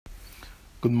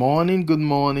Good morning, good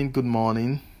morning, good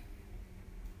morning.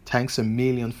 Thanks a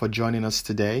million for joining us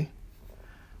today.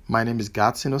 My name is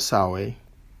Gatsin Osawe.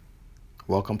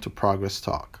 Welcome to Progress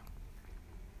Talk.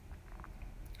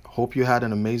 Hope you had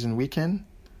an amazing weekend,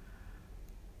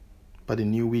 but a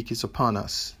new week is upon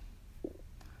us.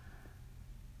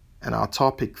 And our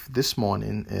topic this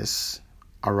morning is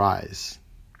arise.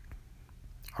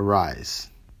 Arise.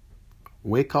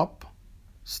 Wake up,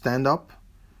 stand up,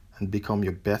 and become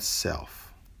your best self.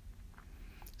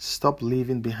 Stop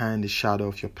living behind the shadow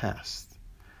of your past.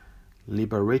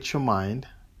 Liberate your mind,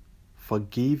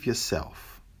 forgive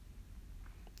yourself,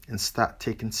 and start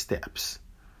taking steps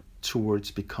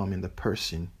towards becoming the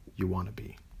person you want to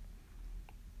be.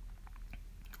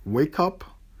 Wake up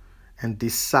and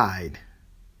decide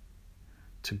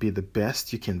to be the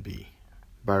best you can be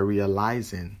by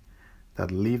realizing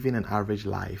that living an average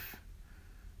life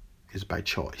is by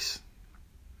choice.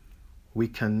 We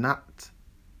cannot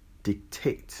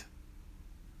dictate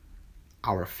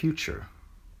our future,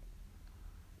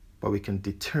 but we can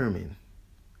determine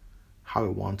how we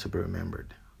want to be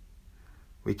remembered.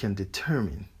 We can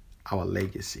determine our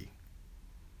legacy.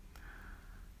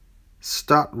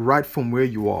 Start right from where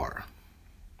you are.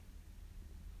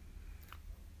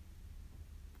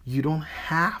 You don't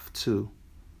have to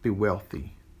be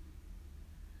wealthy.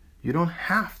 You don't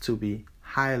have to be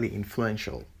highly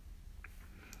influential.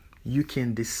 You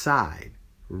can decide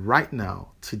right now,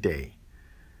 today,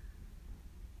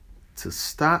 to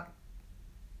start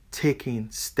taking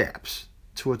steps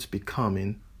towards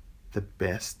becoming the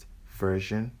best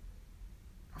version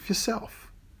of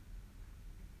yourself.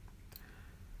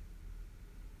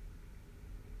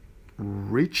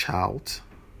 Reach out.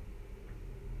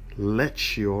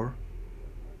 Let your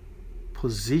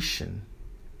position,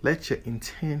 let your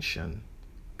intention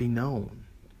be known.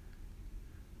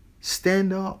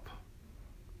 Stand up.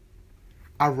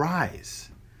 Arise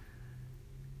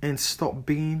and stop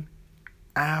being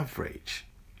average.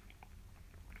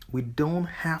 We don't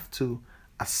have to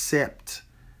accept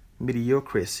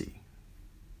mediocrity.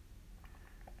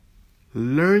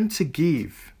 Learn to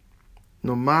give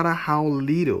no matter how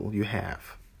little you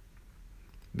have.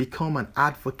 Become an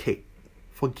advocate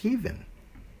for giving.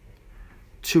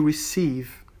 To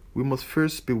receive, we must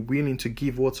first be willing to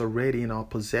give what's already in our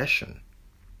possession.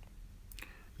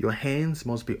 Your hands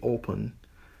must be open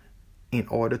in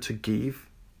order to give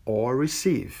or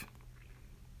receive.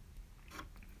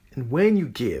 And when you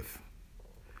give,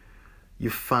 you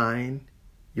find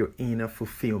your inner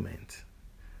fulfillment.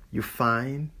 You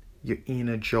find your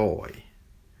inner joy.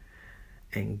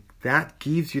 And that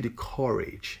gives you the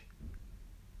courage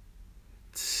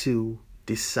to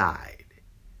decide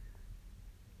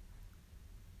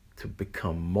to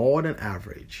become more than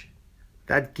average.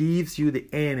 That gives you the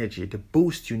energy, the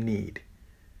boost you need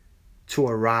to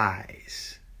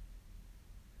arise.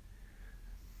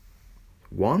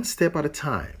 One step at a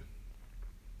time.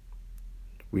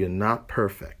 We are not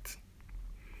perfect.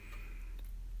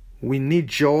 We need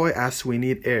joy as we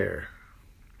need air.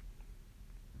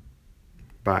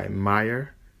 By Maya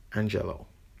Angelou.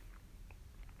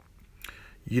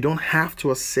 You don't have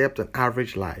to accept an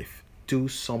average life. Do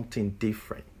something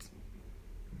different.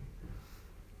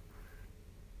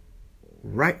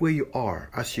 Right where you are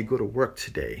as you go to work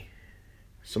today.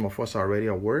 Some of us are already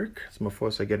at work. Some of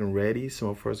us are getting ready. Some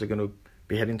of us are going to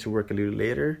be heading to work a little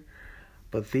later.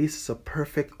 But this is a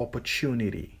perfect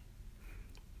opportunity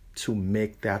to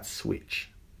make that switch.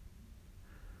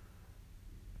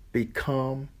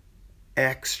 Become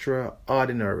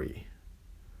extraordinary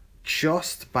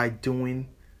just by doing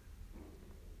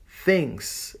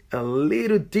things a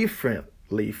little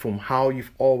differently from how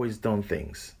you've always done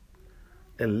things.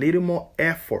 A little more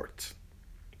effort.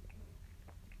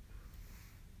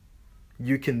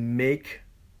 You can make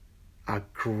a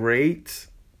great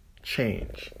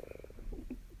change.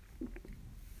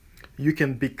 You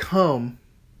can become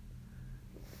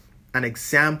an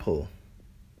example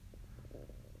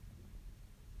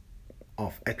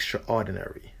of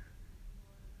extraordinary.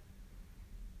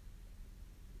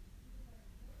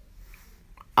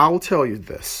 I'll tell you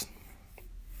this.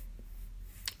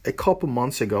 A couple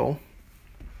months ago,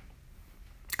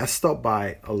 I stopped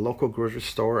by a local grocery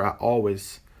store I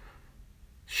always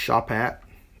shop at,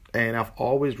 and I've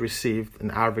always received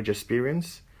an average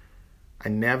experience. I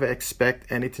never expect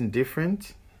anything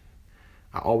different.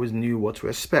 I always knew what to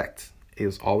expect. It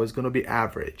was always going to be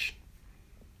average.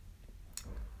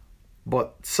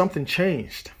 But something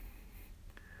changed.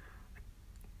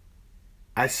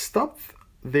 I stopped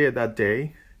there that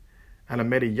day and I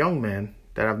met a young man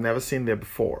that I've never seen there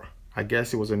before. I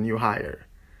guess he was a new hire.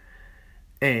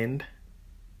 And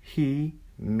he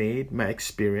made my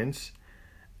experience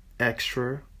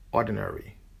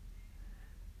extraordinary.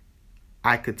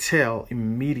 I could tell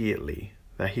immediately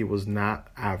that he was not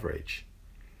average.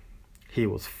 He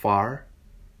was far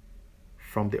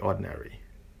from the ordinary.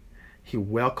 He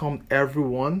welcomed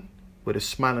everyone with a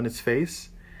smile on his face.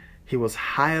 He was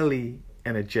highly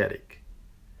energetic,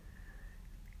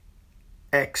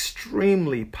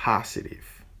 extremely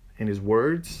positive in his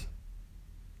words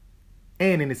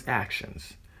and in his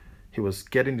actions. He was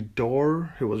getting the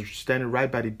door. He was standing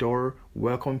right by the door,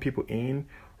 welcoming people in,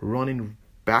 running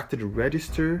back to the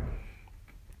register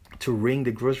to ring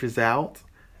the groceries out,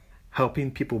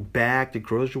 helping people bag the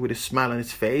grocery with a smile on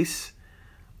his face.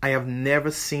 I have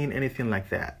never seen anything like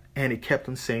that. And he kept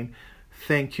on saying,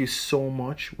 "Thank you so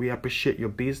much. We appreciate your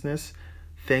business.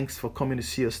 Thanks for coming to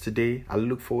see us today. I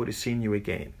look forward to seeing you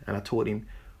again." And I told him,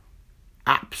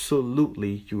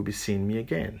 "Absolutely, you will be seeing me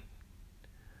again."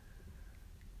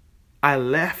 I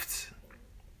left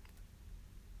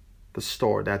the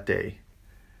store that day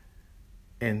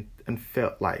and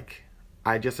felt like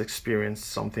I just experienced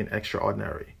something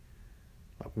extraordinary.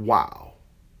 Like, wow,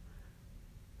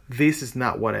 this is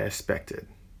not what I expected.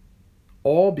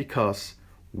 All because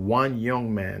one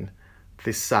young man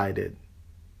decided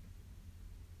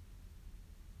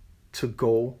to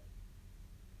go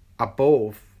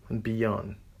above and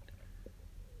beyond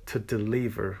to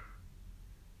deliver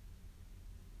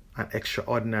an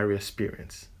extraordinary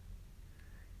experience.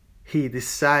 He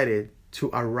decided to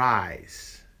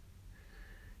arise.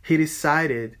 He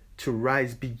decided to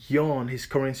rise beyond his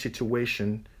current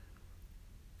situation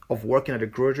of working at a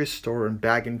grocery store and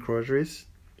bagging groceries.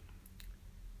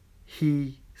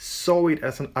 He saw it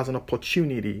as an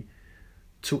opportunity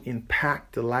to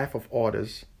impact the life of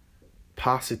others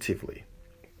positively.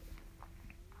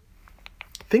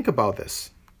 Think about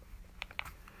this.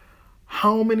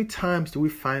 How many times do we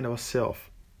find ourselves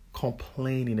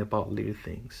complaining about little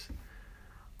things?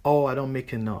 Oh, I don't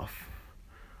make enough.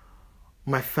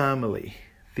 My family,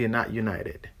 they're not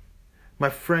united. My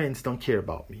friends don't care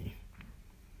about me.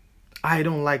 I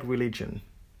don't like religion.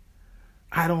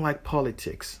 I don't like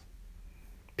politics.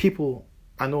 People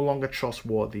are no longer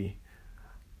trustworthy.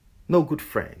 No good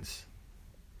friends.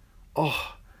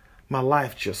 Oh, my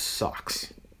life just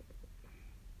sucks.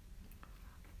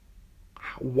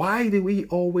 Why do we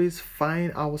always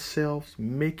find ourselves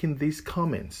making these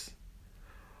comments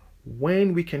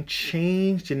when we can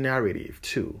change the narrative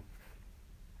to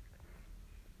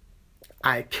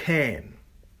I can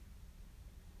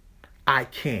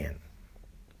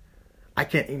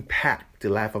impact the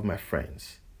life of my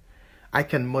friends. I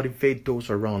can motivate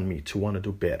those around me to want to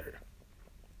do better.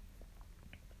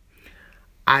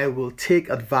 I will take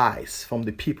advice from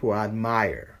the people I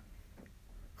admire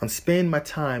and spend my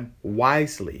time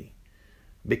wisely,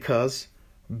 because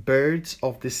birds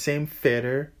of the same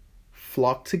feather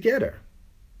flock together.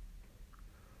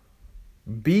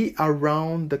 Be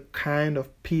around the kind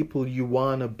of people you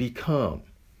want to become.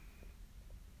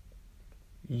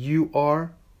 You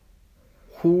are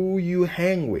who you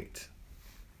hang with.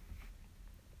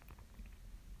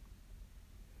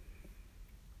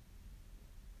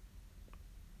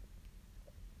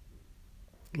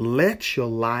 Let your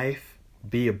life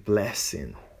be a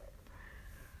blessing.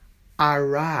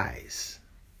 Arise.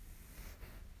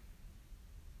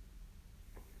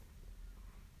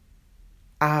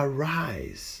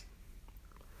 Arise.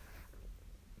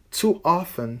 Too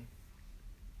often,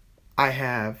 I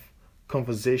have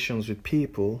conversations with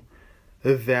people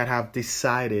that have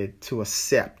decided to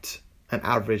accept an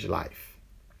average life.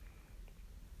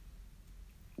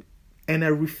 And I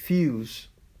refuse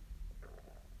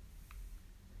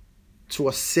to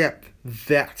accept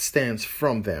that stance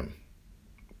from them,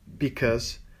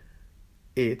 because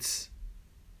you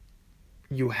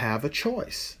have a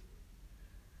choice.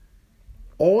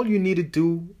 All you need to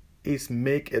do is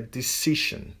make a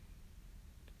decision.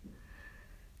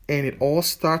 And it all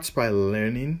starts by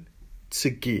learning to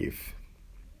give.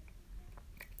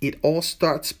 It all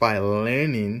starts by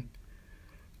learning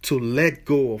to let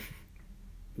go of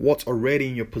what's already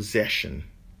in your possession.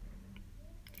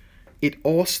 It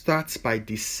all starts by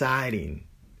deciding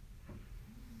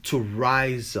to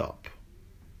rise up,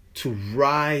 to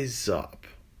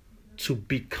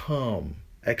become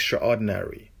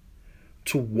extraordinary,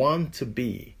 to want to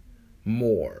be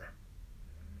more,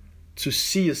 to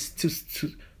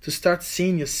start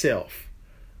seeing yourself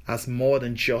as more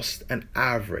than just an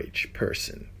average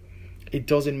person. It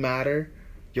doesn't matter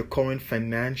your current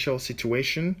financial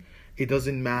situation. It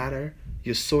doesn't matter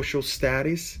your social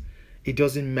status. It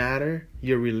doesn't matter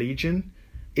your religion.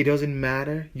 It doesn't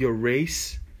matter your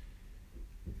race.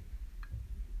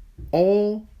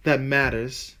 All that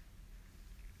matters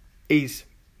is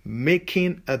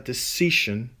making a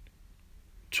decision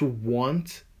to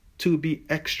want to be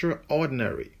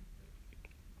extraordinary.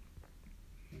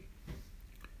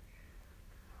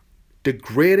 The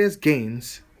greatest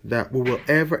gains that we will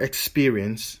ever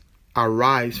experience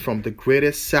arise from the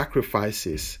greatest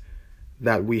sacrifices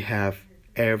that we have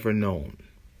ever known.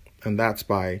 And that's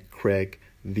by Craig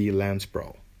V.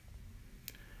 Lansborough.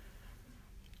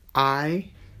 I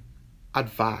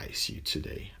advise you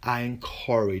today, I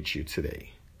encourage you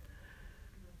today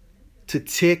to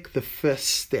take the first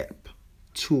step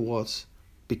towards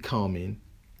becoming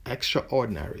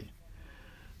extraordinary,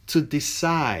 to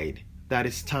decide that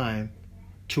it's time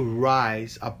to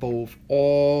rise above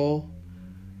all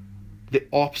the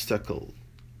obstacle,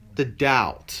 the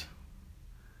doubt,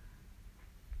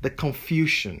 the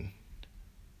confusion,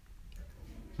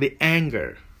 the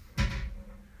anger,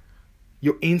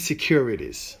 your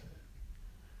insecurities,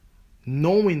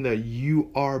 knowing that you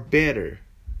are better,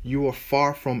 you are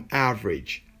far from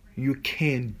average, you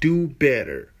can do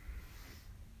better,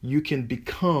 you can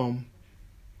become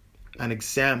an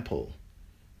example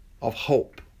of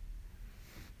hope.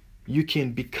 You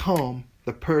can become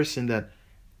the person that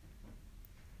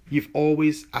you've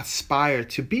always aspired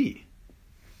to be.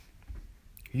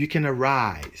 You can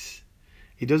arise.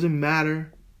 It doesn't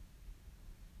matter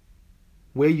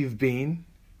where you've been.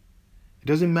 It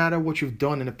doesn't matter what you've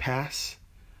done in the past.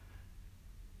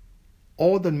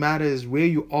 All that matters is where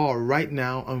you are right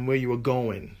now and where you are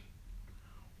going.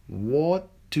 What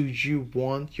do you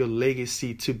want your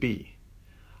legacy to be?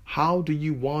 How do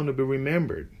you want to be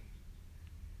remembered?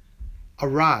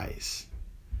 Arise.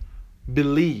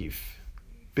 Believe.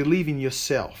 Believe in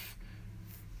yourself.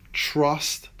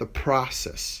 Trust the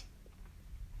process.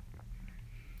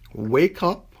 Wake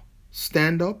up,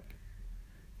 stand up,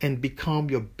 and become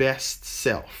your best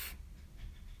self.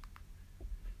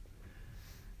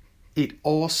 It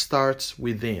all starts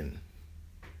within.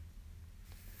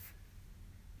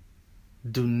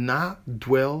 Do not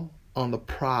dwell on the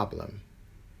problem.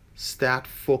 Start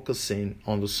focusing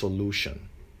on the solution.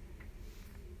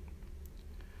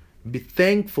 Be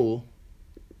thankful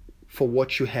for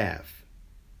what you have.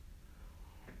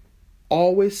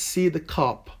 Always see the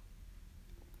cup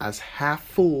as half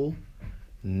full,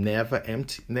 never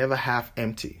empty, never half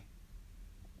empty.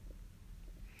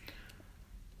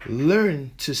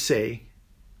 Learn to say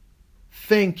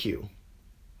thank you.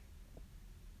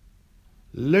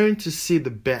 Learn to see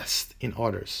the best in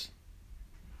others.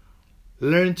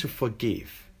 Learn to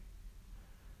forgive.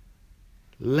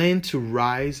 Learn to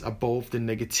rise above the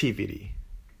negativity.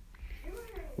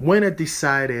 When I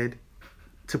decided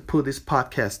to put this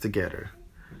podcast together,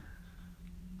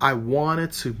 I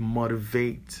wanted to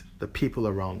motivate the people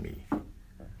around me.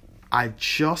 I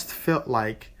just felt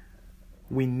like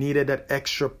we needed that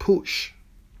extra push.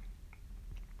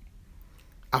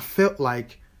 I felt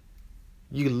like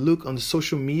you look on the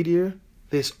social media,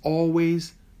 there's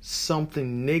always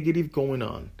something negative going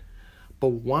on. But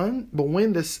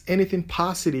when there's anything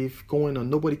positive going on,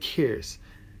 nobody cares.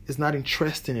 It's not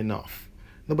interesting enough.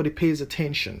 Nobody pays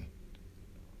attention.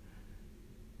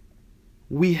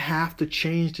 We have to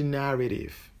change the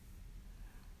narrative.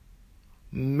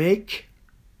 Make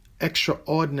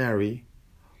extraordinary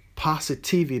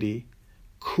positivity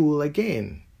cool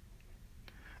again.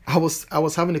 I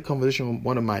was having a conversation with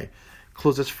one of my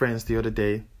closest friends the other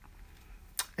day,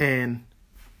 and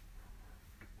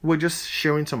we're just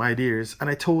sharing some ideas, and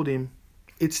I told him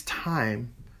it's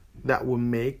time that we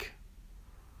make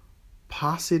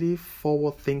positive,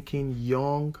 forward-thinking,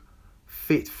 young,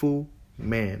 faithful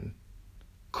men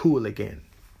cool again.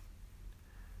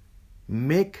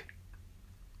 Make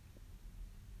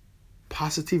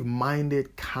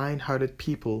positive-minded, kind-hearted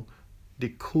people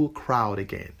the cool crowd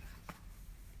again.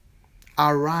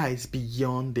 Arise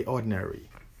beyond the ordinary.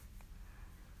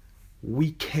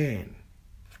 We can.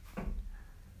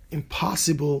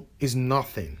 Impossible is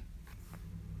nothing.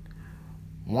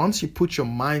 Once you put your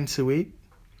mind to it,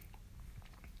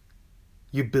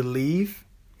 you believe,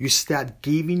 you start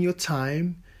giving your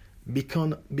time,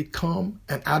 become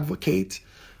an advocate,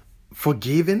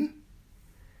 forgiving,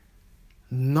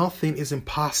 nothing is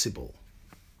impossible.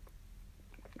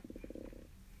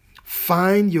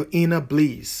 Find your inner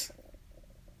bliss.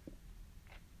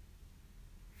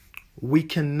 We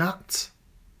cannot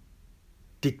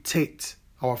dictate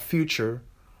our future,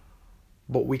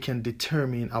 but we can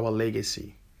determine our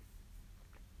legacy.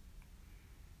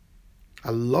 I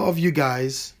love you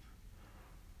guys.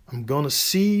 I'm going to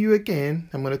see you again.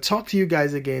 I'm going to talk to you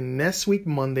guys again next week,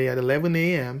 Monday at 11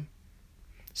 a.m.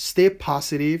 Stay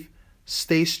positive,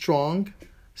 stay strong,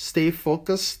 stay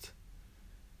focused,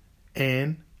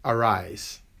 and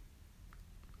arise.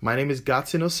 My name is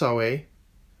Gatsin Osawe.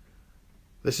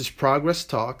 This is Progress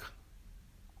Talk.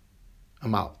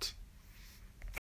 I'm out.